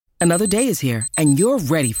Another day is here, and you're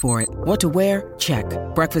ready for it. What to wear? Check.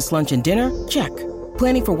 Breakfast, lunch, and dinner? Check.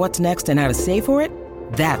 Planning for what's next and how to save for it?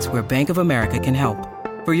 That's where Bank of America can help.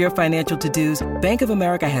 For your financial to-dos, Bank of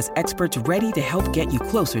America has experts ready to help get you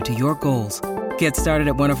closer to your goals. Get started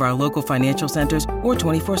at one of our local financial centers or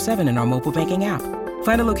 24/7 in our mobile banking app.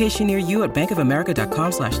 Find a location near you at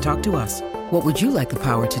bankofamerica.com/talktous. What would you like the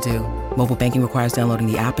power to do? Mobile banking requires downloading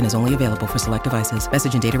the app and is only available for select devices.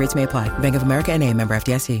 Message and data rates may apply. Bank of America N.A., member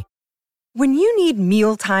FDIC. When you need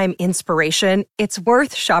mealtime inspiration, it's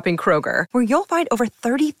worth shopping Kroger, where you'll find over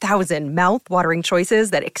 30,000 mouth-watering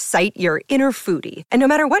choices that excite your inner foodie. And no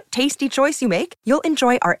matter what tasty choice you make, you'll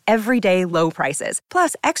enjoy our everyday low prices,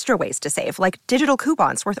 plus extra ways to save, like digital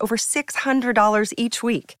coupons worth over $600 each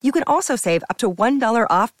week. You can also save up to $1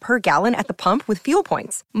 off per gallon at the pump with fuel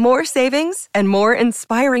points. More savings and more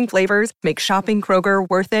inspiring flavors make shopping Kroger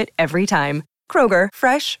worth it every time. Kroger,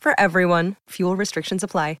 fresh for everyone. Fuel restrictions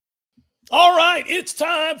apply. All right, it's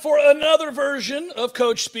time for another version of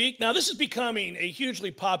Coach Speak. Now, this is becoming a hugely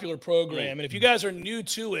popular program, and if you guys are new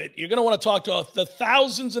to it, you're going to want to talk to the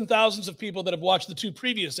thousands and thousands of people that have watched the 2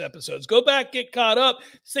 previous episodes. Go back, get caught up.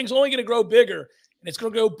 This thing's only going to grow bigger, and it's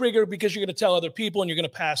going to grow bigger because you're going to tell other people and you're going to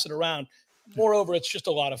pass it around. Moreover, it's just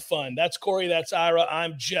a lot of fun. That's Corey. That's Ira.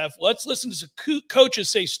 I'm Jeff. Let's listen to some coaches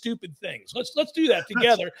say stupid things. Let's do that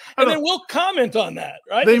together, and then we'll comment on that.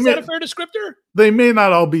 Right? Is that a fair descriptor? They may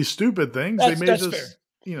not all be stupid things. That's they may fair. just,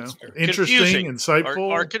 interesting, confusing, insightful,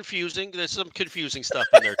 or confusing. There's some confusing stuff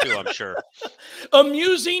in there too, I'm sure.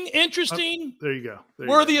 Amusing, interesting. There you go.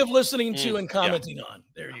 Worthy of listening to and commenting on.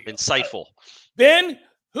 There you go. Insightful. Ben,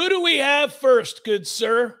 who do we have first, good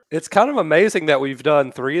sir? It's kind of amazing that we've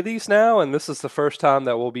done 3 of these now, and this is the first time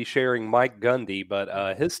that we'll be sharing Mike Gundy.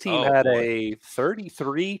 But his team had a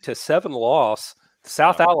 33-7 loss to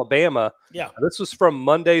South Alabama. Yeah. This was from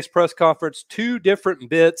Monday's press conference, 2 different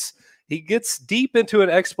bits. He gets deep into an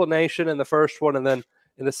explanation in the first one, and then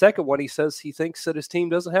in the second one, he says he thinks that his team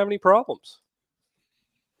doesn't have any problems.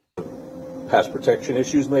 Pass protection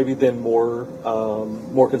issues maybe then more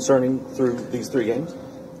concerning through these 3 games?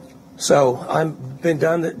 So I've been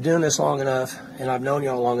doing this long enough, and I've known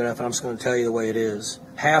y'all long enough, and I'm just going to tell you the way it is.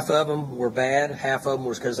 Half of them were bad. Half of them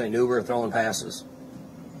was because they knew we were throwing passes.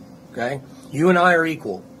 Okay? You and I are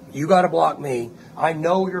equal. You got to block me. I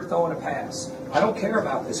know you're throwing a pass. I don't care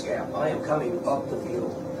about this gap. I am coming up the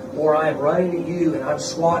field. Or I am running to you, and I'm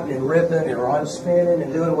swatting and ripping, or I'm spinning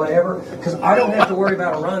and doing whatever, because I don't have to worry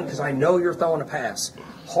about a run because I know you're throwing a pass.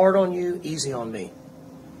 Hard on you, easy on me.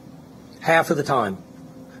 Half of the time.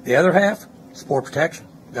 The other half, sport protection.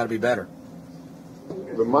 Got to be better.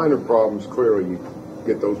 The minor problems, clearly, you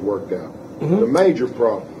get those worked out. The major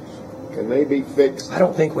problems, can they be fixed? I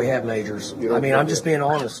don't think we have majors. I mean, I'm just being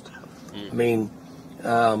honest. I mean,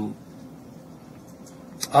 I'm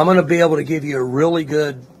going to be able to give you a really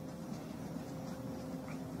good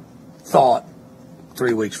thought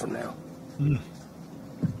 3 weeks from now.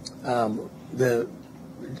 Let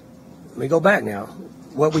me go back now.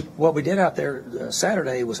 What we did out there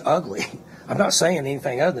Saturday was ugly. I'm not saying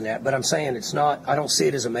anything other than that, but I'm saying it's not. I don't see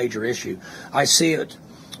it as a major issue. I see it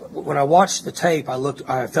when I watched the tape.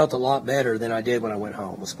 I felt a lot better than I did when I went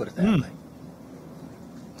home. Let's put it that way.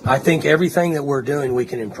 I think everything that we're doing we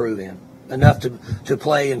can improve in enough to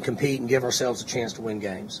play and compete and give ourselves a chance to win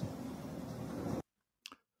games.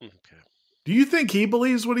 Okay. Do you think he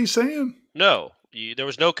believes what he's saying? No. There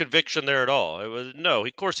was no conviction there at all. It was no.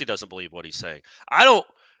 Of course, he doesn't believe what he's saying. I don't,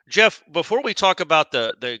 Jeff. Before we talk about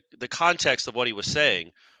the context of what he was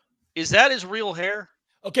saying, is that his real hair?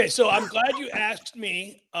 Okay, so I'm glad you asked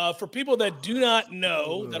me. For people that do not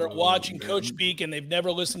know, that are watching Coach Speak and they've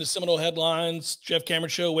never listened to Seminole Headlines, Jeff Cameron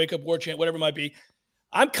Show, Wake Up Warchant, whatever it might be,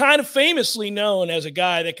 I'm kind of famously known as a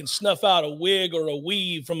guy that can snuff out a wig or a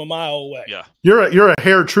weave from a mile away. Yeah, you're a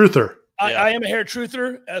hair truther. I am a hair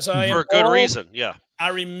truther, as I am. For a good reason, yeah. I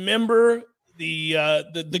remember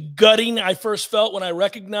the gutting I first felt when I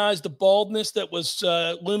recognized the baldness that was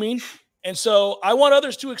looming. And so I want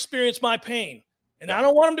others to experience my pain. And I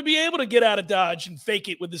don't want them to be able to get out of Dodge and fake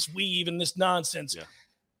it with this weave and this nonsense. Yeah.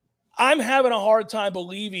 I'm having a hard time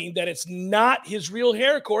believing that it's not his real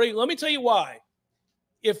hair, Corey. Let me tell you why.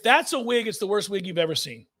 If that's a wig, it's the worst wig you've ever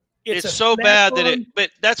seen. It's so bad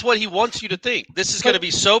but that's what he wants you to think. This is going to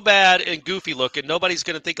be so bad and goofy looking. Nobody's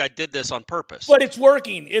going to think I did this on purpose. But it's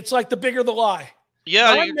working. It's like the bigger the lie.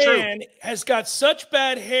 Yeah, my man has got such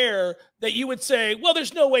bad hair that you would say, well,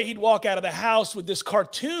 there's no way he'd walk out of the house with this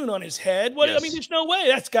cartoon on his head. Yes. I mean, there's no way.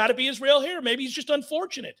 That's got to be his real hair. Maybe he's just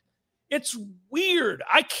unfortunate. It's weird.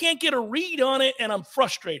 I can't get a read on it, and I'm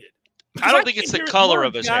frustrated. I don't think it's the color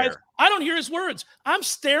of his hair. I don't hear his words. I'm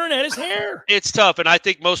staring at his hair. It's tough, and I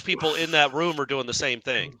think most people in that room are doing the same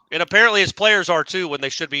thing. And apparently his players are too when they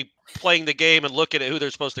should be playing the game and looking at who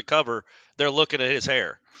they're supposed to cover. They're looking at his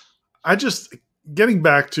hair. Getting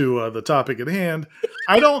back to the topic at hand,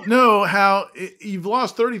 I don't know how you've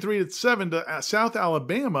lost 33-7 to South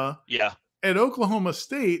Alabama at Oklahoma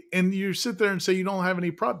State, and you sit there and say you don't have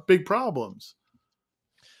any big problems.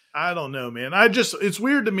 I don't know, man. It's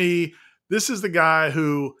weird to me. This is the guy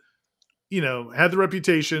who, had the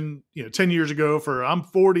reputation, 10 years ago for I'm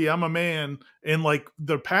 40, I'm a man, and like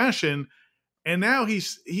the passion. And now he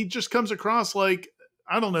just comes across like,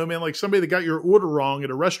 I don't know, man, like somebody that got your order wrong at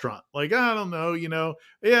a restaurant. Like, I don't know,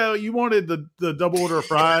 yeah, you wanted the double order of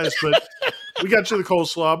fries, but we got you the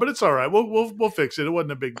coleslaw, but it's all right. We'll fix it. It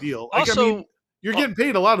wasn't a big deal. Like, Also, you're getting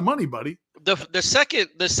paid a lot of money, buddy. The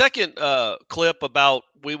second clip about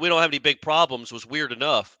we don't have any big problems was weird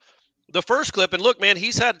enough. The first clip, and look, man,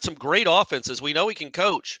 he's had some great offenses. We know he can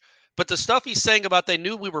coach, but the stuff he's saying about they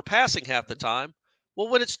knew we were passing half the time. Well,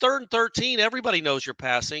 when it's 3rd and 13, everybody knows you're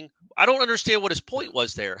passing. I don't understand what his point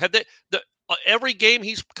was there. Have every game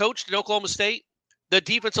he's coached at Oklahoma State, the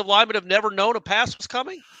defensive linemen have never known a pass was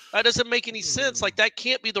coming? That doesn't make any sense. Like, that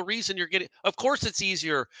can't be the reason you're getting – of course it's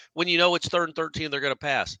easier when you know it's 3rd and 13 they're going to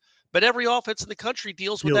pass. But every offense in the country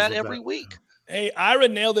deals with that every week. Hey, Ira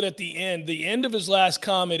nailed it at the end. The end of his last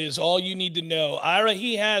comment is all you need to know. Ira,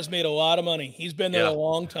 he has made a lot of money. He's been there a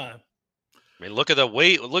long time. I mean, look at the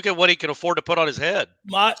weight. Look at what he can afford to put on his head.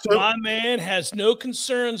 My man has no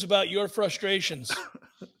concerns about your frustrations.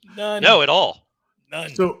 None. No, at all.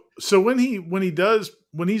 None. So when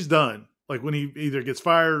he's done, like when he either gets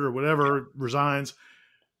fired or whatever, resigns,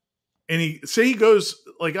 and he goes,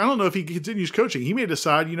 like, I don't know if he continues coaching. He may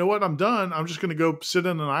decide, you know what, I'm done. I'm just going to go sit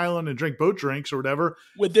on an island and drink boat drinks or whatever.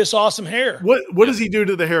 With this awesome hair. What does he do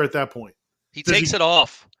to the hair at that point? He takes it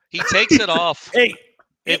off. He takes it off. Hey.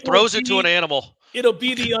 It throws it to an animal. It'll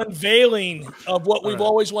be the unveiling of what we've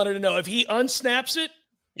always wanted to know. If he unsnaps it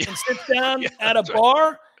and sits down at a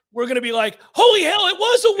bar, we're going to be like, holy hell, it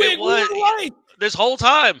was a wig. We were right. This whole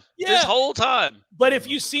time. Yeah. This whole time. But if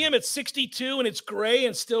you see him at 62 and it's gray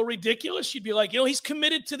and still ridiculous, you'd be like, he's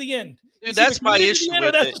committed to the end. Dude, that's my issue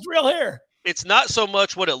with that's his real hair. It's not so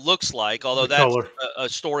much what it looks like, although that's a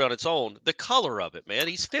story on its own. The color of it, man.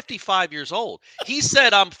 He's 55 years old. He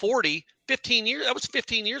said, I'm 40. 15 years. That was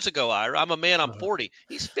 15 years ago, Ira. I'm a man. I'm 40.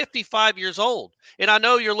 He's 55 years old. And I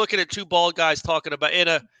know you're looking at two bald guys talking about,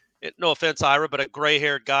 no offense, Ira, but a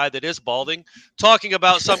gray-haired guy that is balding, talking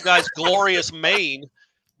about some guy's glorious mane.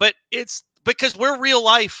 But it's because we're real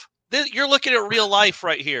life. You're looking at real life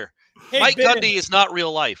right here. Hey, Mike Gundy is not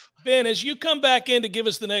real life. Ben, as you come back in to give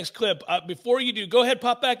us the next clip, before you do, go ahead,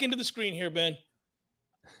 pop back into the screen here, Ben.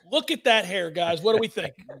 Look at that hair, guys. What do we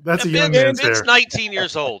think? That's a young man's hair. Ben's 19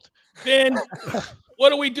 years old. Ben,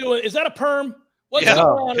 what are we doing? Is that a perm? What's going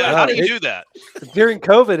on? How do you do that? During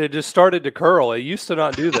COVID, it just started to curl. It used to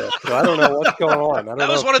not do that. So I don't know what's going on. That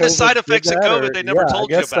was one of the side effects of COVID they never told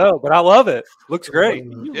you about. So, but I love it. Looks great.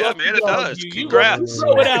 Yeah, man, it does. Congrats. You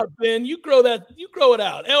grow it out, Ben. You grow it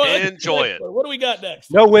out. Enjoy it. What do we got next?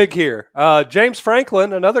 No wig here. James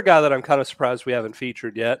Franklin, another guy that I'm kind of surprised we haven't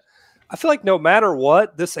featured yet. I feel like no matter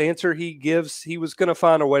what this answer he gives, he was going to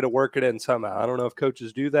find a way to work it in somehow. I don't know if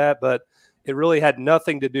coaches do that, but it really had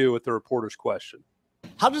nothing to do with the reporter's question.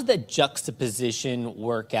 How does that juxtaposition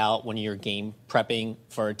work out when you're game prepping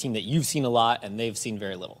for a team that you've seen a lot and they've seen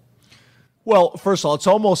very little? Well, first of all, it's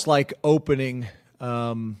almost like opening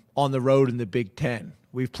on the road in the Big Ten.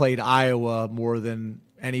 We've played Iowa more than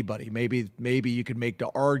anybody. Maybe you could make the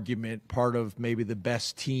argument part of maybe the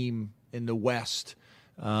best team in the West.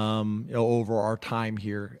 Over our time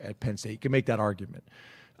here at Penn State. You can make that argument.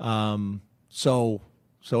 So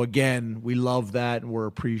again, we love that, and we're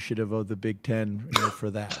appreciative of the Big Ten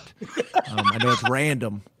for that. I know it's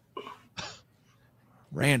random.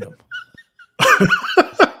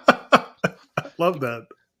 Love that.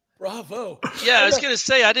 Bravo. Yeah, I was going to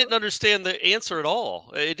say I didn't understand the answer at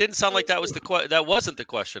all. It didn't sound like that was that wasn't the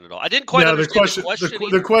question at all. I didn't quite understand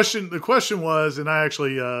the question. The question was, and I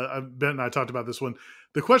actually Ben and I talked about this one.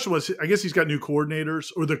 The question was, I guess he's got new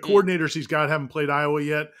coordinators, or the coordinators he's got haven't played Iowa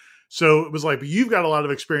yet. So it was like, but you've got a lot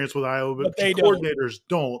of experience with Iowa, but the coordinators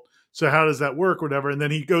don't. So how does that work, whatever? And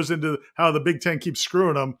then he goes into how the Big Ten keeps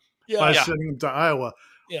screwing them by sending them to Iowa.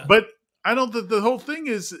 Yeah. But I don't think the whole thing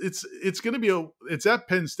is it's going to be it's at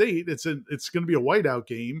Penn State. It's going to be a whiteout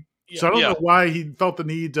game. Yeah. So I don't know why he felt the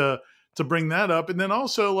need to bring that up. And then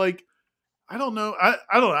also, like, I don't know. I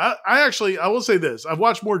don't know. I will say this. I've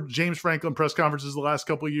watched more James Franklin press conferences the last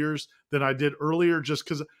couple of years than I did earlier, just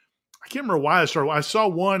because I can't remember why I started. I saw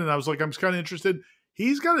one and I was like, I'm kind of interested.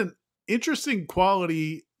 He's got an interesting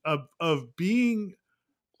quality of being.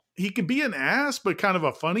 He can be an ass, but kind of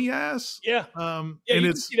a funny ass. Yeah. And you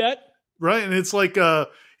it's can see that. right. And it's like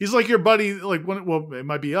he's like your buddy. Like well, it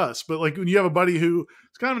might be us, but like when you have a buddy who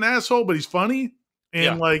is kind of an asshole, but he's funny,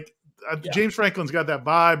 and like James Franklin's got that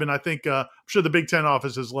vibe, and I think I'm sure the Big Ten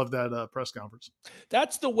offices love that press conference.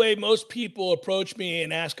 That's the way most people approach me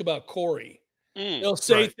and ask about Corey. They'll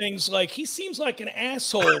say things like, he seems like an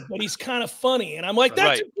asshole, but he's kind of funny. And I'm like,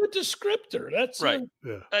 that's a good descriptor. That's right.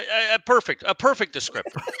 A perfect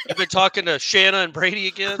descriptor. You've been talking to Shanna and Brady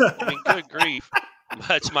again? I mean, good grief.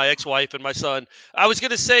 That's my ex-wife and my son. I was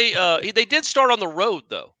going to say they did start on the road,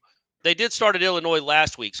 though. They did start at Illinois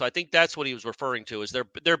last week, so I think that's what he was referring to. Is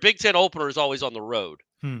their Big Ten opener is always on the road,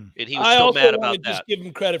 and he was still mad about that. Just give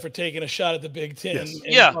him credit for taking a shot at the Big Ten.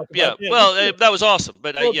 Yes. Yeah. Well, that was awesome,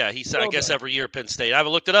 but he said I guess every year Penn State. I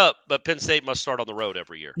haven't looked it up, but Penn State must start on the road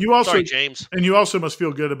every year. Sorry, James, and you also must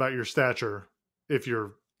feel good about your stature if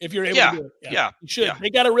you're able to do it. Yeah, you should. Yeah. They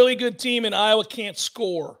got a really good team, and Iowa can't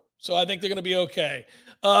score, so I think they're going to be okay.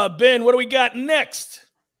 Ben, what do we got next?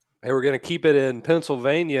 Hey, we're going to keep it in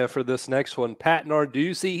Pennsylvania for this next one. Pat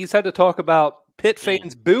Narduzzi, he's had to talk about Pitt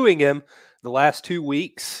fans booing him the last 2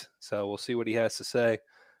 weeks. So we'll see what he has to say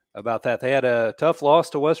about that. They had a tough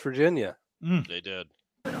loss to West Virginia. They did.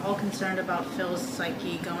 All concerned about Phil's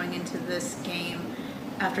psyche going into this game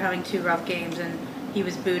after having 2 rough games, and he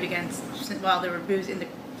was booed against, well, there were boos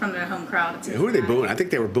from the home crowd. Who are they booing? I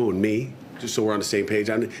think they were booing me, just so we're on the same page.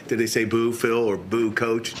 Did they say boo Phil or boo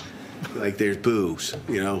coach? Like there's boos,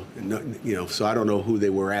 so I don't know who they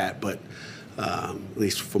were at, but at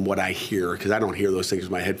least from what I hear, because I don't hear those things with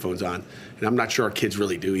my headphones on, and I'm not sure our kids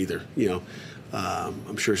really do either.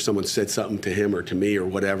 I'm sure someone said something to him or to me or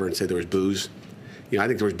whatever and said there was boos. I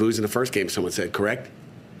think there was boos in the first game. Someone said, correct?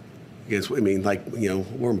 We're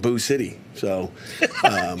in Boo City, so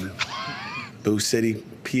Boo City,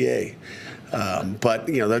 PA. But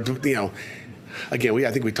again,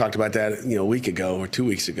 I think we talked about that, a week ago or 2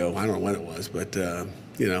 weeks ago. I don't know when it was, but,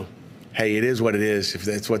 hey, it is what it is. If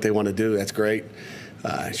that's what they want to do, that's great.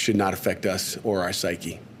 It should not affect us or our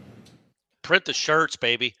psyche. Print the shirts,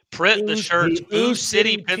 baby. Print the shirts. Boo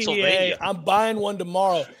City, Pennsylvania. I'm buying one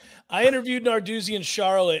tomorrow. I interviewed Narduzzi in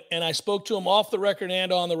Charlotte, and I spoke to him off the record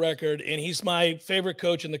and on the record, and he's my favorite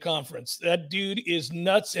coach in the conference. That dude is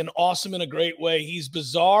nuts and awesome in a great way. He's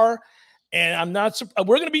bizarre. And I'm not.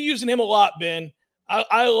 We're going to be using him a lot, Ben.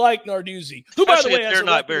 I like Narduzzi. Who, by the way, if they're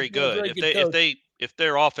not very good. If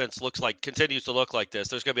their offense continues to look like this,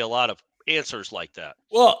 there's going to be a lot of answers like that.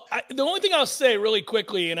 Well, the only thing I'll say really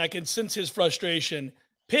quickly, and I can sense his frustration.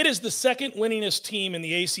 Pitt is the second winningest team in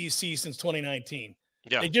the ACC since 2019.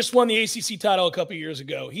 Yeah, they just won the ACC title a couple years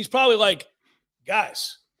ago. He's probably like,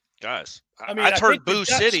 guys. I mean, I turned Boo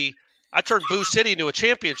City. I turned Boo City into a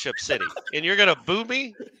championship city, and you're gonna boo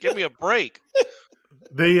me? Give me a break.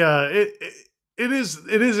 It is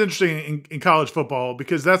interesting in college football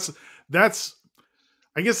because that's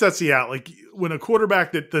I guess that's the out. Like when a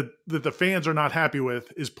quarterback that the fans are not happy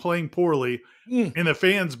with is playing poorly, and the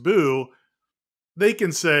fans boo, they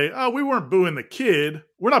can say, "Oh, we weren't booing the kid.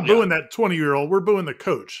 We're not booing that 20-year-old. We're booing the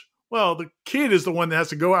coach." Well, the kid is the one that has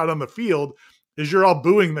to go out on the field. Is you're all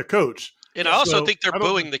booing the coach. And I also think they're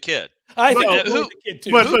booing the kid. I think they're booing the kid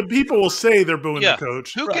too. But people will say they're booing the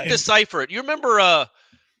coach. Who can decipher it? You remember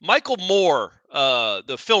Michael Moore,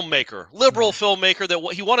 the filmmaker, liberal filmmaker, that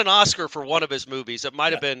he won an Oscar for one of his movies. It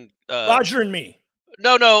might have been Roger and Me.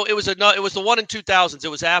 No, it was the one in 2000s. It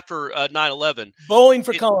was after 9/11. Bowling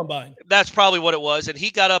for Columbine. That's probably what it was. And he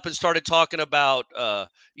got up and started talking about,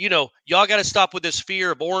 y'all got to stop with this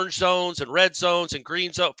fear of orange zones and red zones and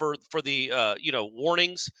green zone for the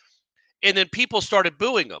warnings. And then people started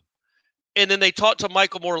booing him. And then they talked to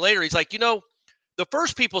Michael Moore later. He's like, the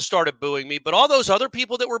first people started booing me, but all those other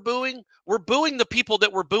people that were booing the people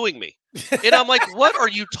that were booing me. And I'm like, what are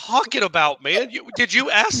you talking about, man? Did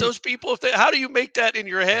you ask those people how do you make that in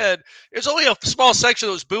your head? There's only a small section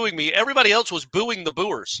that was booing me. Everybody else was booing the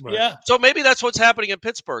booers. Right. Yeah. So maybe that's what's happening in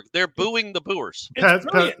Pittsburgh. They're booing the booers.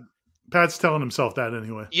 Pat's telling himself that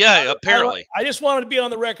anyway. Yeah, apparently. I just wanted to be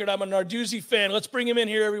on the record. I'm a Narduzzi fan. Let's bring him in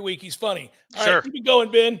here every week. He's funny. All sure. right, keep it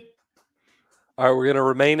going, Ben. All right, we're going to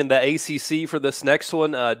remain in the ACC for this next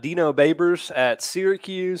one. Dino Babers at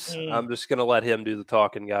Syracuse. I'm just going to let him do the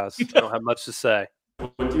talking, guys. I don't have much to say.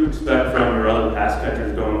 What do you expect from your other pass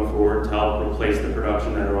catchers going forward to help replace the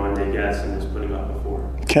production that Rondé Gadsden was putting up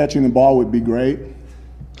before? Catching the ball would be great.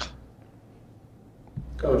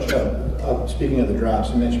 Coach, speaking of the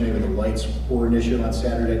drops, you mentioned maybe the lights were an issue on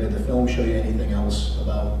Saturday. Did the film show you anything else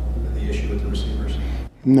about the issue with the receivers?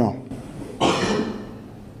 No.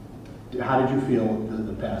 how did you feel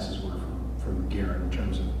the passes were from Garrett in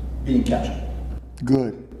terms of being catchable?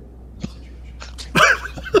 Good.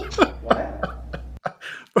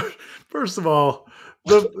 First of all,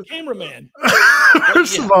 the cameraman.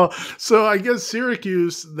 First of all, so I guess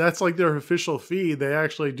Syracuse, that's like their official feed. They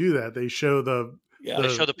actually do that. They show they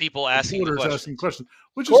show the people asking questions,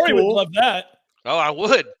 which Corey is cool. would love that. Oh, I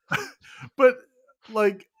would. But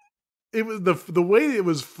like, it was the way it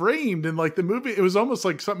was framed in like the movie. It was almost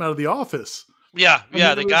like something out of The Office. Yeah,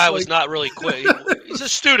 the guy was not really quick. He's a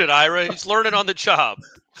student, Ira. He's learning on the job.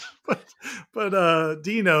 But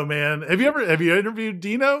Dino, man, have you interviewed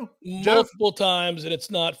Dino? Multiple times, and it's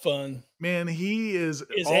not fun. Man, he is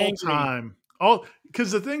all angry. Time.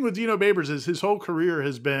 Because the thing with Dino Babers is his whole career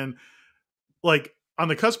has been like on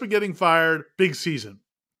the cusp of getting fired, big season.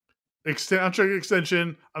 Contract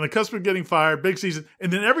extension, on the cusp of getting fired, big season.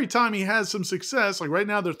 And then every time he has some success, like right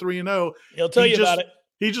now they're 3-0. He'll tell you about it.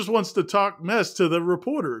 He just wants to talk mess to the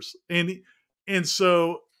reporters. And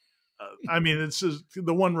so, I mean, it's just,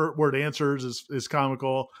 the one word answers is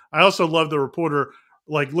comical. I also love the reporter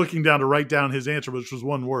like looking down to write down his answer, which was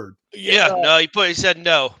one word. No, he said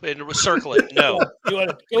no and circle it. No. I'm going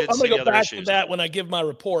to go back to that when I give my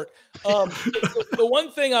report. The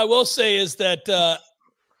one thing I will say is that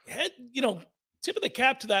tip of the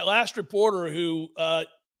cap to that last reporter who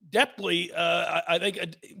deftly, I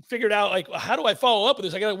think, figured out, like, how do I follow up with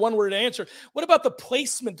this? I got a one-word answer. What about the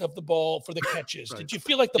placement of the ball for the catches? Right. Did you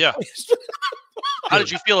feel like the placement? How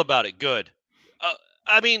did you feel about it? Good.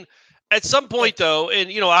 I mean, at some point, though,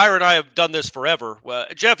 and, Ira and I have done this forever. Well,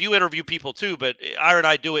 Jeff, you interview people, too, but Ira and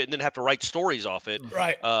I do it and then have to write stories off it.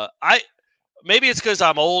 Right. Maybe it's because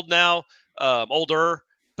I'm old now, older.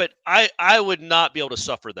 But I would not be able to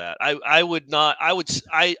suffer that. I would not.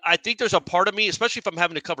 I think there's a part of me, especially if I'm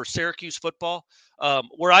having to cover Syracuse football,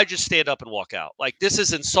 where I just stand up and walk out. Like, this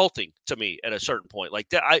is insulting to me at a certain point. Like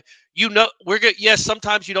that, yes,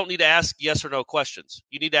 sometimes you don't need to ask yes or no questions.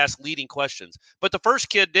 You need to ask leading questions. But the first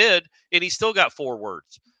kid did, and he still got 4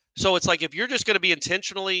 words. So it's like, if you're just going to be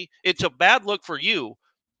intentionally, it's a bad look for you.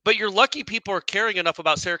 But you're lucky people are caring enough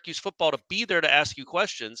about Syracuse football to be there to ask you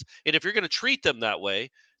questions. And if you're going to treat them that way,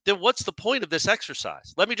 then what's the point of this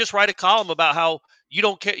exercise? Let me just write a column about how you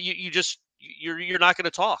don't care. You're not going to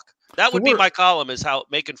talk. That would be my column, is how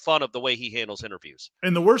making fun of the way he handles interviews.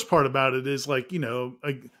 And the worst part about it is, like,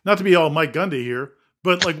 not to be all Mike Gundy here,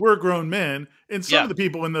 but like, we're grown men, and some of the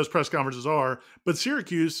people in those press conferences are. But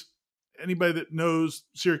Syracuse, anybody that knows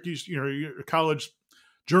Syracuse, your college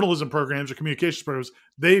journalism programs or communications programs,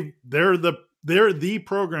 they're the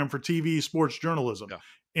program for TV sports journalism. Yeah.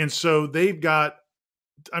 And so they've got,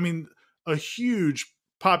 a huge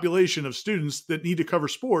population of students that need to cover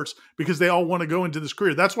sports because they all want to go into this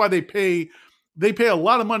career. That's why they pay a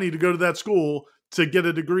lot of money to go to that school to get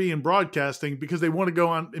a degree in broadcasting, because they want to go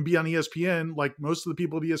on and be on ESPN. Like, most of the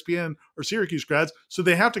people at ESPN are Syracuse grads. So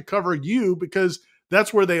they have to cover you because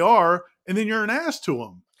that's where they are. And then you're an ass to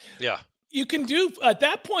them. Yeah. You can do at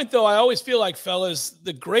that point, though. I always feel like, fellas,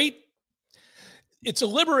 it's a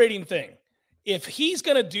liberating thing. If he's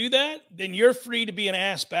going to do that, then you're free to be an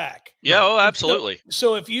ass back. Yeah, oh, absolutely.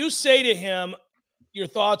 So if you say to him your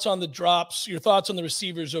thoughts on the drops, your thoughts on the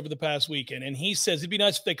receivers over the past weekend, and he says it'd be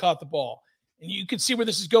nice if they caught the ball, and you can see where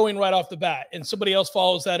this is going right off the bat, and somebody else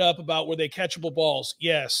follows that up about were they catchable balls?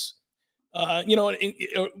 Yes.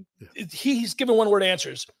 He's given one-word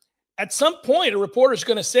answers. At some point, a reporter's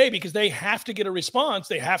going to say, because they have to get a response,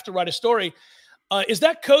 they have to write a story, is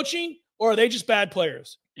that coaching, or are they just bad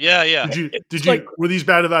players? Yeah. Were these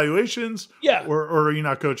bad evaluations? Yeah. Or are you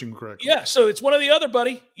not coaching correctly? Yeah. So it's one or the other,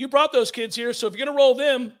 buddy. You brought those kids here. So if you're going to roll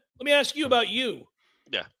them, let me ask you about you.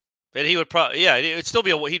 Yeah. And he would probably, it'd still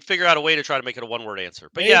be he'd figure out a way to try to make it a one-word answer.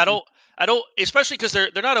 But I don't, especially because they're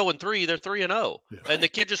not 0-3, they're 3-0. Yeah. And the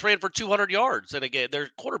kid just ran for 200 yards. And again, their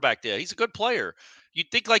quarterback did. He's a good player. You'd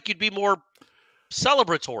think like you'd be more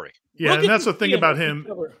celebratory. Yeah. And that's the thing about him.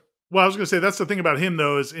 Well, I was going to say, that's the thing about him,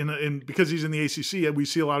 though, is because he's in the ACC, and we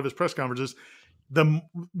see a lot of his press conferences,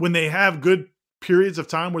 when they have good periods of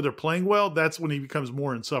time where they're playing well, that's when he becomes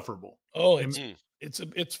more insufferable. Oh,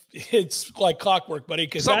 it's like clockwork, buddy.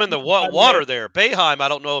 Something in the water there. Boeheim, I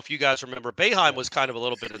don't know if you guys remember. Boeheim was kind of a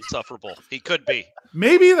little bit insufferable. He could be.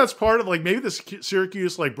 Maybe that's part of, like, maybe the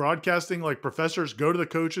Syracuse, like, broadcasting, like, professors go to the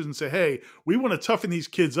coaches and say, hey, we want to toughen these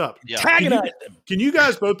kids up. Yeah. Antagonize them. Can you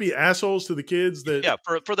guys both be assholes to the kids?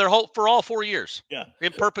 For all 4 years. Yeah.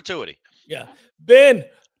 In perpetuity. Yeah. Ben,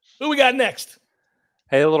 who we got next?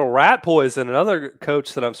 Hey, a little rat poison. Another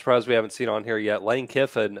coach that I'm surprised we haven't seen on here yet, Lane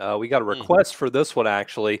Kiffin. We got a request for this one,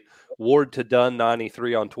 actually. Ward to Dunn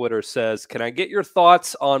 93 on Twitter says, can I get your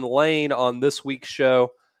thoughts on Lane on this week's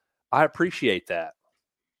show? I appreciate that.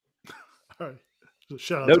 All right.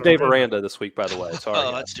 Shout out No to Dave Aranda. Aranda this week, by the way. Sorry.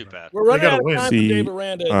 Oh, that's too bad. We're running out of win. time for Dave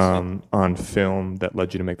Aranda. On film that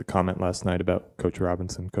led you to make the comment last night about Coach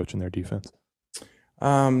Robinson coaching their defense?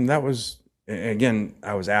 That was, again,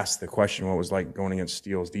 I was asked the question what it was like going against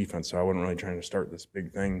Steele's defense, so I wasn't really trying to start this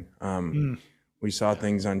big thing. We saw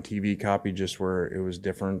things on TV copy just where it was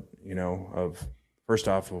different, of first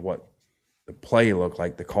off of what the play looked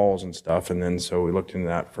like, the calls and stuff, and then so we looked into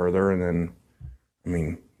that further, and then, I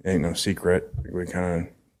mean, it ain't no secret. We kind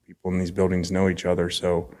of, people in these buildings know each other,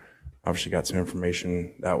 so obviously got some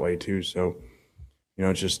information that way too. So,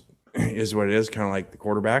 it just is what it is, kind of like the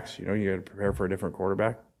quarterbacks. You got to prepare for a different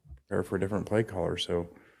quarterback, prepare for a different play caller. So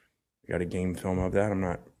we got a game film of that. I'm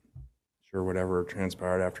not sure whatever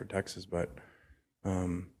transpired after Texas, but we're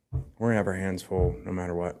going to have our hands full no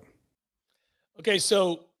matter what. Okay,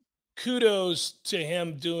 so kudos to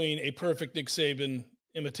him doing a perfect Nick Saban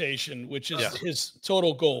imitation, which is his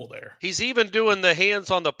total goal there. He's even doing the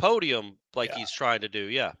hands on the podium like he's trying to do.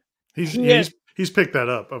 Yeah. He's picked that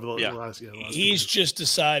up over the last He's just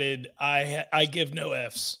decided I give no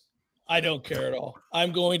Fs. I don't care at all.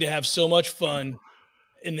 I'm going to have so much fun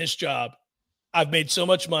in this job. I've made so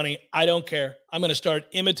much money. I don't care. I'm going to start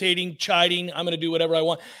imitating, chiding. I'm going to do whatever I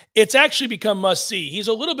want. It's actually become must see. He's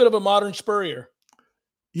a little bit of a modern Spurrier.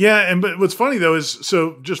 Yeah. But what's funny though is,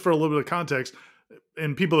 so just for a little bit of context,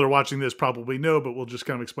 and people that are watching this probably know, but we'll just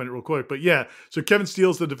kind of explain it real quick. But yeah, so Kevin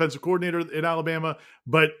Steele's the defensive coordinator at Alabama,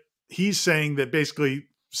 but he's saying that basically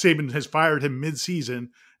Saban has fired him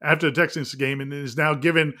mid-season after the Texans game and is now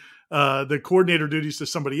given the coordinator duties to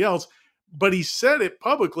somebody else. But he said it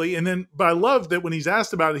publicly, and then, but I love that when he's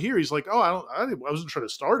asked about it here, he's like, "Oh, I wasn't trying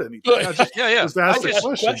to start anything. I just, just asked the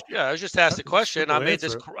question." Yeah, I was just asked the question. I made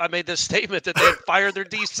this statement that they fired their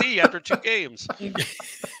DC after 2 games.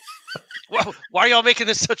 Why are y'all making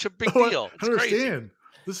this such a big deal? It's I understand. Crazy.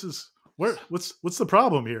 This is what's the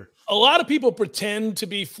problem here? A lot of people pretend to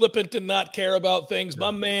be flippant and not care about things.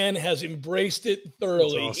 My man has embraced it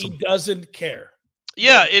thoroughly. Awesome. He doesn't care.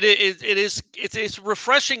 Yeah, it is. It's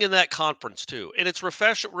refreshing in that conference too, and it's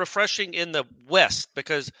refreshing in the West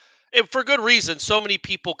because, for good reason, so many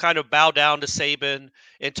people kind of bow down to Saban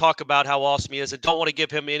and talk about how awesome he is and don't want to give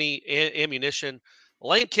him any ammunition.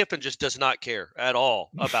 Lane Kiffin just does not care at all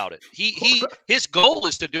about it. His goal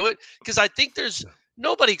is to do it because I think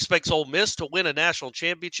nobody expects Ole Miss to win a national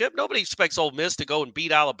championship. Nobody expects Ole Miss to go and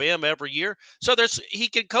beat Alabama every year. So he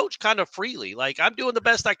can coach kind of freely. Like, I'm doing the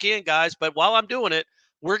best I can, guys, but while I'm doing it,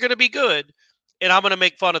 we're going to be good, and I'm going to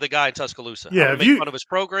make fun of the guy in Tuscaloosa. Yeah, I'm going to make fun of his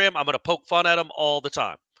program. I'm going to poke fun at him all the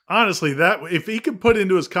time. Honestly, if he could put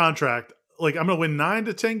into his contract, like, I'm going to win 9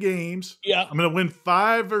 to 10 games. Yeah. I'm going to win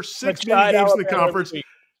 5 or 6 mini games in the conference.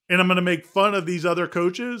 And I'm going to make fun of these other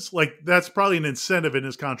coaches. Like, that's probably an incentive in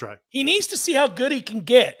his contract. He needs to see how good he can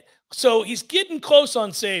get. So he's getting close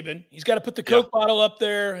on Saban. He's got to put the Coke bottle up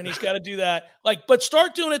there, and he's got to do that. But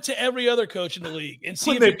start doing it to every other coach in the league and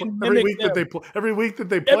see every week that they play. Every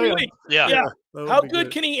week. Yeah. How good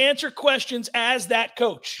can he answer questions as that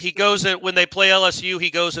coach? He goes in when they play LSU. He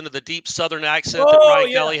goes into the deep Southern accent that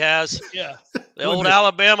Brian Kelly has. Yeah, the old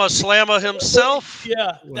Alabama slammer himself.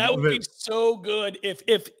 Yeah, that would be so good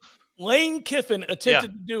if Lane Kiffin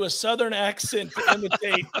attempted to do a Southern accent to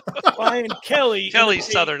imitate Brian Kelly's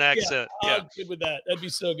Southern accent. Yeah, I'm good with that. That'd be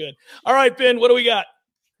so good. All right, Ben, what do we got?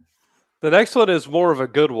 The next one is more of a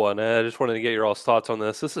good one. I just wanted to get your all's thoughts on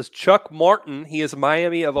this. This is Chuck Martin. He is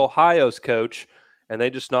Miami of Ohio's coach, and they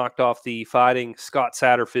just knocked off the Fighting Scott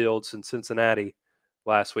Satterfields in Cincinnati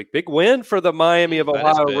last week. Big win for the Miami of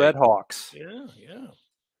Ohio Redhawks.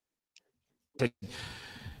 Yeah.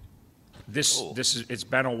 It's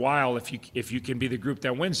been a while. If you can be the group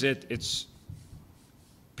that wins it, it's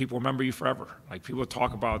people remember you forever. Like, people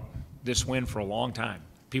talk about this win for a long time.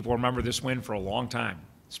 People remember this win for a long time,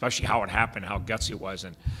 especially how it happened, how gutsy it was,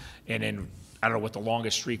 and then I don't know what the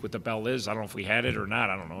longest streak with the bell is. I don't know if we had it or not.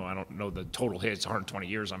 I don't know. I don't know the total hit. It's 120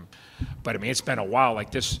 years. But I mean, it's been a while.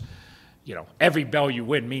 Like this, every bell you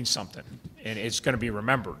win means something, and it's going to be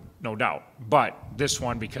remembered, no doubt. But this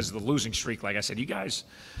one, because of the losing streak, like I said, you guys,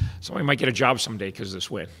 somebody might get a job someday because of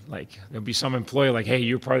this win. Like, there'll be some employee like, hey,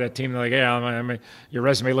 you're part of that team. They're like, yeah, your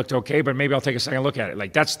resume looked okay, but maybe I'll take a second look at it.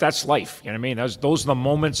 Like, that's life. You know what I mean? Those are the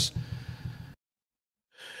moments.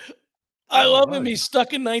 I love him. He's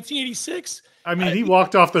stuck in 1986. I mean, he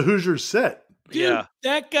walked off the Hoosiers set. Dude,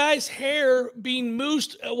 that guy's hair being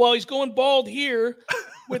moosed while he's going bald here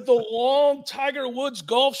with the long Tiger Woods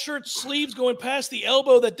golf shirt sleeves going past the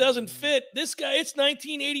elbow that doesn't fit. This guy, it's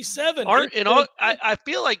 1987. I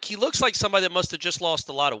feel like he looks like somebody that must have just lost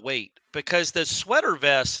a lot of weight because the sweater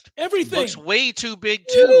vest looks way too big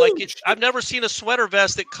too. Huge. Like I've never seen a sweater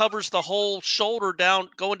vest that covers the whole shoulder down,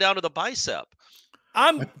 going down to the bicep.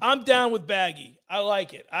 I'm down with baggy. I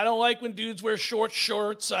like it. I don't like when dudes wear short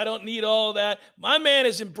shorts. I don't need all that. My man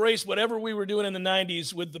has embraced whatever we were doing in the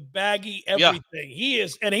 90s with the baggy everything. Yeah. He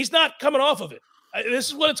is, and he's not coming off of it. This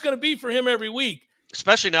is what it's going to be for him every week.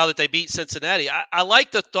 Especially now that they beat Cincinnati. I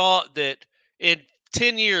like the thought that in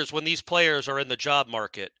 10 years when these players are in the job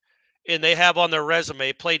market and they have on their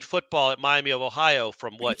resume played football at Miami of Ohio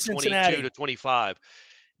from what, 22 to 25,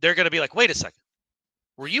 they're going to be like, wait a second.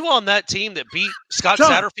 Were you on that team that beat Scott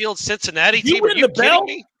Satterfield's Cincinnati team? Are you kidding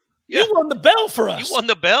me? Yeah. You won the bell for us. You won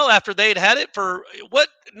the bell after they'd had it for what?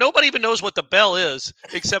 Nobody even knows what the bell is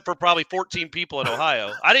except for probably 14 people in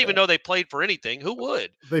Ohio. I didn't even know they played for anything. Who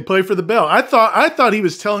would? They play for the bell. I thought he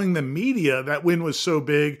was telling the media that win was so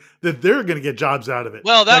big that they're going to get jobs out of it.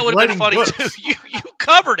 Well, that would have been funny too. You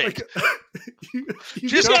covered it.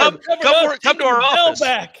 Just come to our office.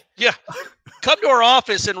 Back. Yeah. Come to our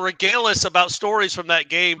office and regale us about stories from that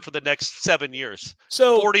game for the next 7 years.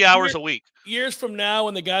 So 40 hours a week. Years from now,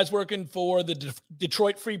 when the guy's working for the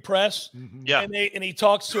Detroit Free Press, yeah, and he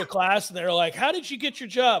talks to a class, and they're like, "How did you get your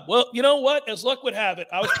job?" Well, you know what? As luck would have it,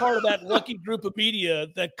 I was part of that lucky group of media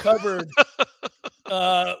that covered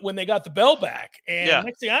when they got the bell back. And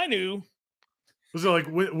next thing I knew, was it like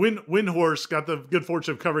Windhorse got the good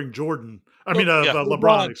fortune of covering Jordan?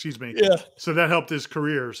 LeBron, excuse me. Yeah. So that helped his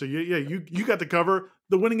career. So you got to cover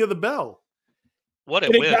the winning of the bell. What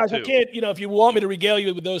a win, guys, too. I can't, if you want me to regale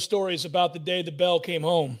you with those stories about the day the bell came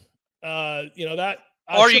home, that.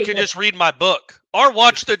 Or you can just read my book or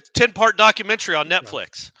watch the 10-part documentary on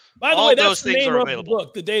Netflix. By the way, that's the name of the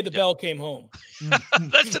book, The Day the Bell Came Home.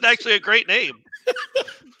 That's actually a great name.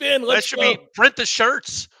 Ben, that should be print the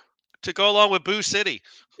shirts to go along with Boo City.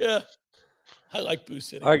 Yeah. I like Boo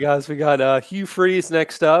City. All right, guys, we got Hugh Freeze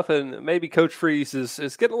next up, and maybe Coach Freeze is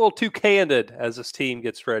getting a little too candid as his team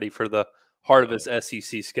gets ready for the heart of his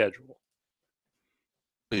SEC schedule.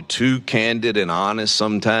 Too candid and honest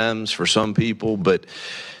sometimes for some people, but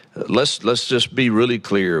let's just be really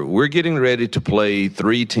clear. We're getting ready to play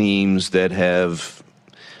 3 teams that have,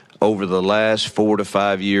 over the last 4 to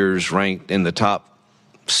 5 years, ranked in the top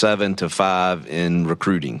 7 to 5 in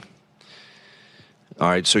recruiting. All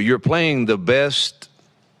right, so you're playing the best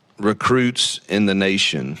recruits in the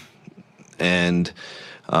nation, and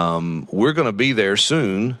we're going to be there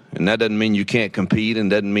soon, and that doesn't mean you can't compete and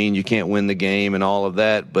doesn't mean you can't win the game and all of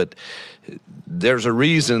that, but there's a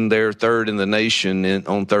reason they're third in the nation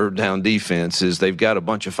on third down defense is they've got a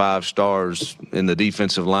bunch of 5 stars in the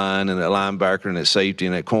defensive line and at linebacker and at safety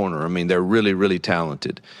and at corner. I mean, they're really, really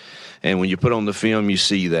talented. And when you put on the film, you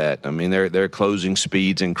see that. I mean, their closing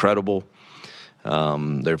speed's incredible.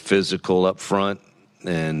 They're physical up front,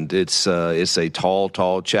 and it's a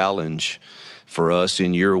tall challenge for us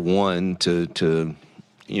in year one to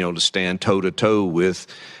stand toe to toe with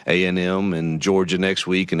A&M and Georgia next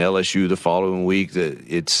week and LSU the following week. That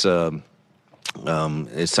it's our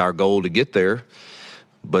goal to get there,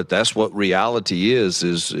 but that's what reality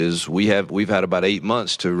is we've had about 8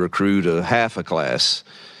 months to recruit a half a class,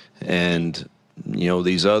 and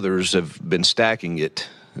these others have been stacking it.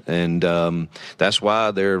 And that's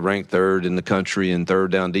why they're ranked third in the country in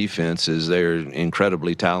third down defense. Is they're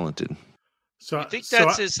incredibly talented. So I think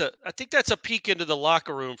that's a peek into the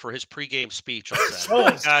locker room for his pregame speech on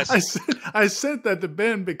Saturday. Guys. I sent that to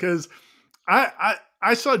Ben because I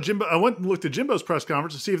saw Jimbo. I went and looked at Jimbo's press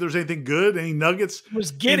conference to see if there's anything good, any nuggets. He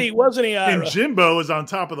was giddy, wasn't he, Ira? And Jimbo is on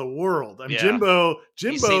top of the world. I mean, Jimbo.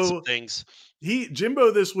 He's seen some things.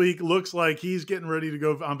 Jimbo this week looks like he's getting ready to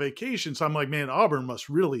go on vacation. So I'm like, man, Auburn must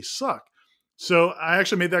really suck. So I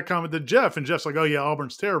actually made that comment to Jeff, and Jeff's like, oh yeah,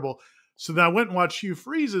 Auburn's terrible. So then I went and watched Hugh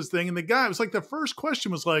Freeze's thing, and the guy, it was like the first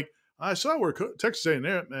question was like, I saw where Texas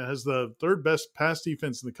A&M has the third best pass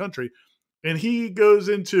defense in the country. And he goes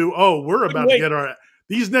into, we're about to get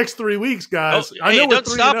these next 3 weeks, guys. I know it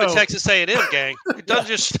doesn't stop at Texas A&M, gang. It doesn't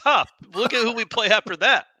just stop. Look at who we play after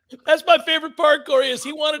that. That's my favorite part, Corey, is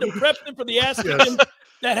he wanted to prep them for the ass kicking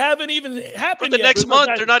that haven't even happened for the yet. Next month.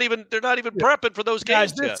 They're not even prepping for those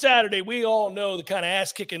games. Guys, this Saturday, we all know the kind of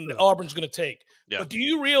ass kicking Auburn's going to take. Yeah. But do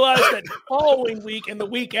you realize that the following week and the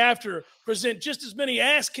week after present just as many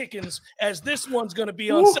ass kickings as this one's going to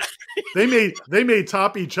be on Saturday? They may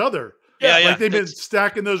top each other. Yeah. Like they've been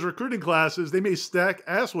stacking those recruiting classes. They may stack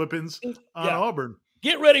ass whippings on Auburn.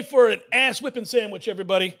 Get ready for an ass whipping sandwich,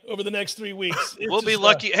 everybody, over the next 3 weeks. We'll be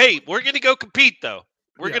lucky. Hey, we're going to go compete, though.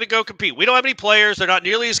 We're going to go compete. We don't have any players. They're not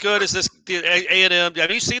nearly as good as this A&M.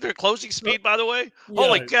 Have you seen their closing speed, by the way? Yeah.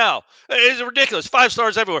 Holy cow. It's ridiculous. 5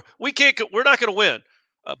 stars everywhere. We're not going to win.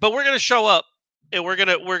 But we're going to show up, and we're going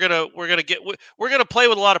to play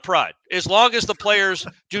with a lot of pride. As long as the players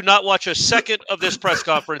do not watch a second of this press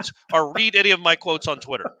conference or read any of my quotes on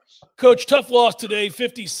Twitter. Coach, tough loss today,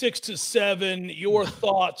 56-7. Your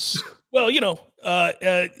thoughts? Well,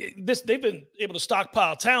 they've been able to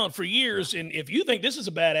stockpile talent for years, and if you think this is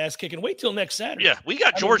a badass kicking, wait till next Saturday. Yeah, we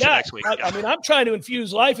got Georgia next week. I'm trying to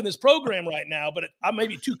infuse life in this program right now, but I may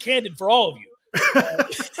be too candid for all of you.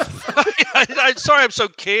 I'm sorry I'm so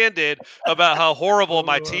candid about how horrible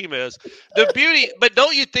my team is. The beauty, but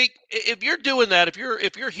don't you think if you're doing that, if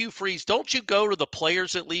you're Hugh Freeze, don't you go to the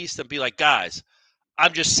players at least and be like, guys,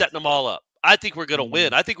 I'm just setting them all up. I think we're going to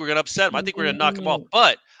win. I think we're going to upset them. I think we're going to knock them off.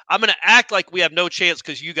 But I'm going to act like we have no chance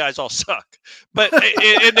because you guys all suck. But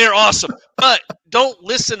and they're awesome. But don't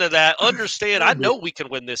listen to that. Understand, I know we can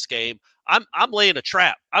win this game. I'm laying a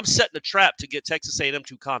trap. I'm setting a trap to get Texas A&M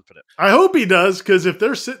too confident. I hope he does, because if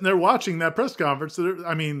they're sitting there watching that press conference,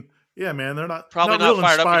 yeah, man, they're not probably not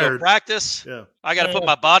fired up to go practice. Yeah, I got to put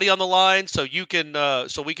my body on the line so you can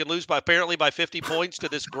so we can lose by 50 points to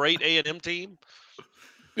this great A&M team.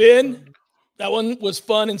 Ben, that one was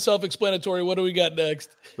fun and self-explanatory. What do we got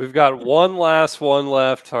next? We've got one last one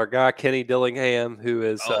left. Our guy Kenny Dillingham, who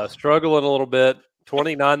is struggling a little bit.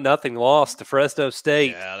 29-0 loss to Fresno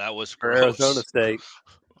State. Yeah, that was for gross. Arizona State.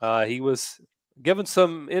 He was given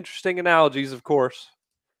some interesting analogies, of course.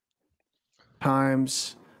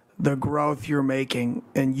 Times the growth you're making,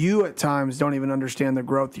 and you at times don't even understand the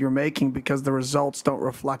growth you're making because the results don't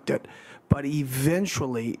reflect it. But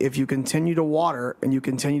eventually, if you continue to water and you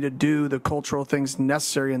continue to do the cultural things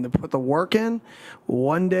necessary and to put the work in,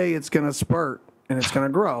 one day it's going to spurt and it's going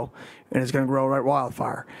to grow, and it's going to grow like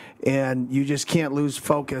wildfire. And you just can't lose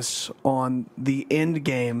focus on the end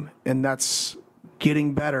game, and that's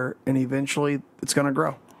getting better, and eventually it's going to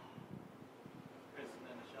grow.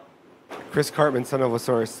 Chris Cartman, Son of a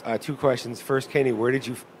Source. 2 questions. First, Kenny, where did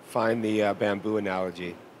you find the bamboo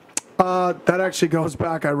analogy? That actually goes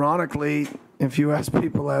back, ironically, if you ask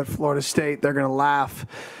people at Florida State, they're going to laugh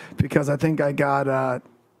because I think I got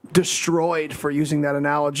destroyed for using that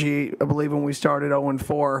analogy, I believe, when we started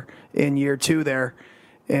 0-4 in year 2 there.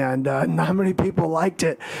 And not many people liked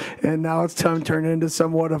it. And now it's turned into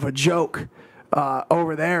somewhat of a joke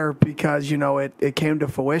over there because, it came to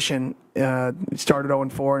fruition. It started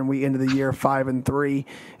 0-4 and we ended the year 5-3.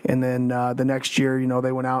 And then the next year,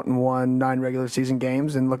 they went out and won 9 regular season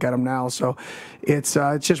games, and look at them now. So it's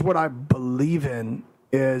just what I believe in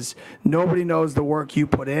is nobody knows the work you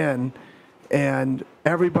put in, and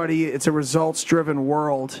everybody, it's a results-driven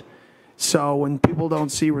world. So when people don't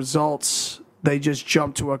see results, they just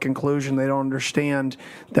jump to a conclusion. They don't understand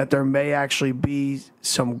that there may actually be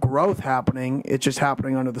some growth happening. It's just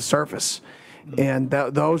happening under the surface. And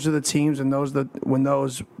those are the teams, and when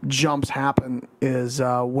those jumps happen is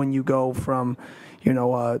when you go from,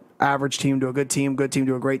 average team to a good team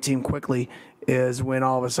to a great team quickly, is when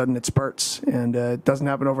all of a sudden it spurts. And it doesn't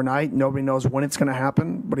happen overnight. Nobody knows when it's going to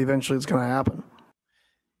happen, but eventually it's going to happen.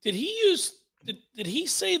 Did he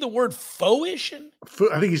say the word fruition?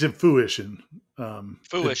 I think he said fruition.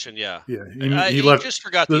 Fruition, yeah. Yeah. He just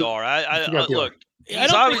forgot the R. Look,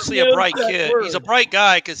 he's obviously a bright kid. He's a bright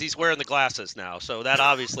guy because he's wearing the glasses now. So that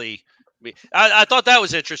obviously, I thought that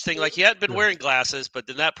was interesting. Like, he hadn't been wearing glasses, but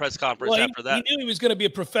then that press conference after that. He knew he was going to be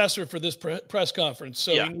a professor for this press conference,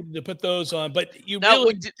 so he needed to put those on. But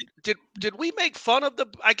did we make fun of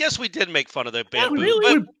I guess we did make fun of the bamboo.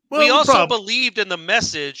 Really? But we also believed in the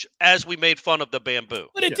message as we made fun of the bamboo.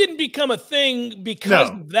 But it didn't become a thing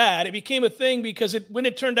because of that. It became a thing because when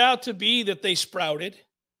it turned out to be that they sprouted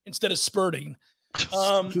instead of spurting.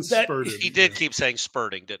 He did keep saying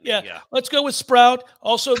spurting, didn't he? Yeah. Let's go with sprout.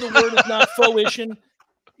 Also, the word is not fruition.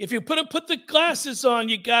 If you put the glasses on,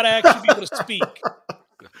 you got to actually be able to speak.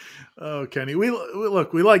 Oh, Kenny. We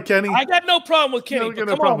like Kenny. I got no problem with Kenny. We got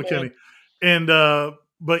no problem with Kenny. And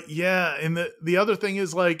but yeah, and the other thing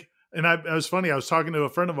is, like, and I was funny. I was talking to a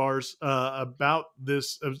friend of ours about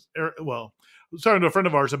this. I was talking to a friend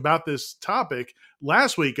of ours about this topic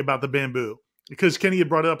last week about the bamboo. Because Kenny had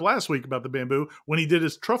brought it up last week about the bamboo when he did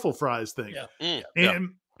his truffle fries thing.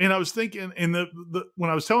 And I was thinking, and when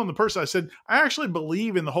I was telling the person, I said, I actually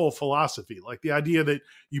believe in the whole philosophy, like the idea that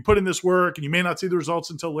you put in this work and you may not see the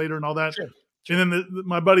results until later and all that. Sure. And then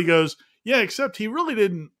my buddy goes, yeah, except he really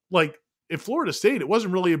didn't, like, at Florida State, it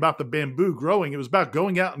wasn't really about the bamboo growing. It was about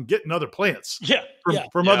going out and getting other plants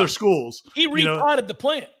from other schools. He repotted the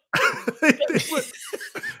plant.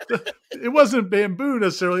 it wasn't bamboo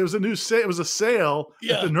necessarily. It was a new it was a sale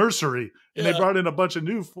at the nursery, and they brought in a bunch of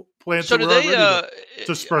new plants. So that do were they? ready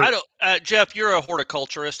to spurt. I don't. Jeff, you're a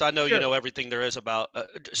horticulturist. I know you know everything there is about.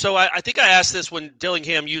 So I think I asked this when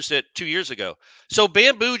Dillingham used it 2 years ago. So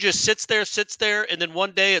bamboo just sits there, and then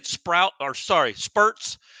one day it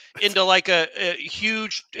spurts into like a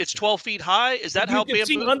huge. It's 12 feet high. Is that how bamboo? You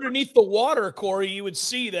can see underneath the water, Corey. You would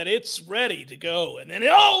see that it's ready to go, and then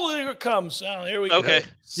there it comes. Oh, here we go. Okay.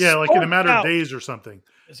 Yeah, like in a matter of days or something.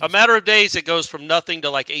 A matter of days, it goes from nothing to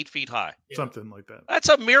like 8 feet high. Something like that. That's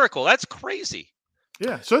a miracle. That's crazy.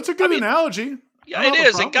 Yeah, so it's a good analogy. Yeah, it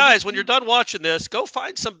is. And guys, when you're done watching this, go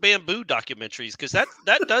find some bamboo documentaries because that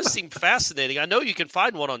does seem fascinating. I know you can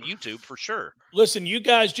find one on YouTube for sure. Listen, you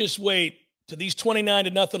guys just wait till these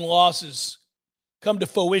 29-0 losses come to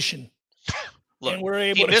fruition. Look, and we're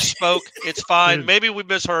able he to misspoke. It's fine. Maybe we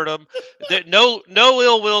misheard him. No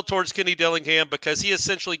ill will towards Kenny Dillingham because he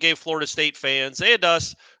essentially gave Florida State fans and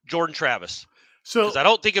us Jordan Travis. So I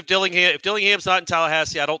don't think if Dillingham's not in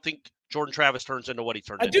Tallahassee, I don't think Jordan Travis turns into what he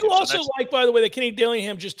turned into. I do also like, by the way, that Kenny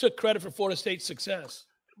Dillingham just took credit for Florida State's success.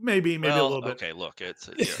 Maybe a little bit. Okay, look,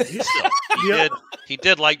 he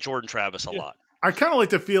did like Jordan Travis a lot. I kind of like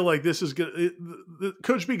to feel like this is good.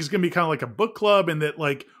 Coach Speak is going to be kind of like a book club, and that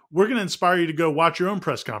like we're going to inspire you to go watch your own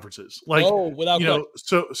press conferences. Like,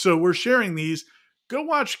 so we're sharing these. Go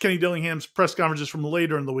watch Kenny Dillingham's press conferences from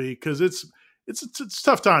later in the week because it's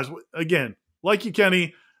tough times. Again, like you,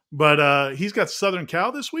 Kenny, but he's got Southern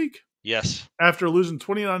Cal this week. Yes, after losing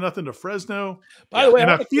 29-0 to Fresno. By the way, and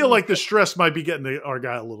I feel like the stress might be getting to our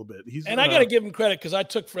guy a little bit. I got to give him credit because I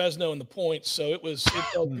took Fresno in the points, so it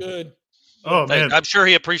felt good. Oh man, I'm sure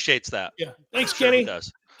he appreciates that. Yeah, thanks, Kenny. He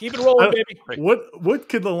does. Keep it rolling, baby. What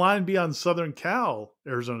could the line be on Southern Cal,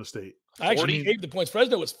 Arizona State? I actually gave the points.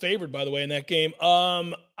 Fresno was favored, by the way, in that game.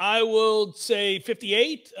 I will say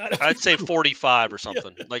 58. I'd say 45 or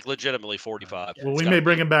something, like legitimately 45. Well, we may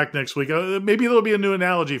bring him back next week. Maybe there'll be a new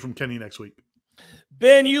analogy from Kenny next week.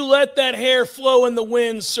 Ben, you let that hair flow in the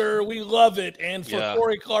wind, sir. We love it. And for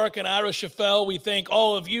Corey Clark and Ira Schafel, we thank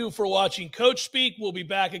all of you for watching Coach Speak. We'll be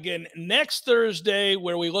back again next Thursday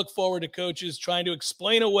where we look forward to coaches trying to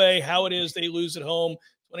explain away how it is they lose at home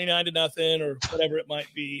 29-0 or whatever it might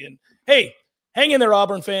be. And hey, hang in there,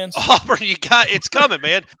 Auburn fans. Auburn, it's coming,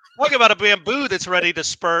 man. Talk about a bamboo that's ready to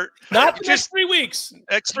spurt. Not the next 3 weeks.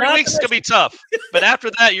 Next 3 weeks is going to be tough. But after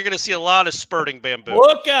that, you're going to see a lot of spurting bamboo.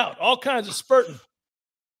 Look out. All kinds of spurting.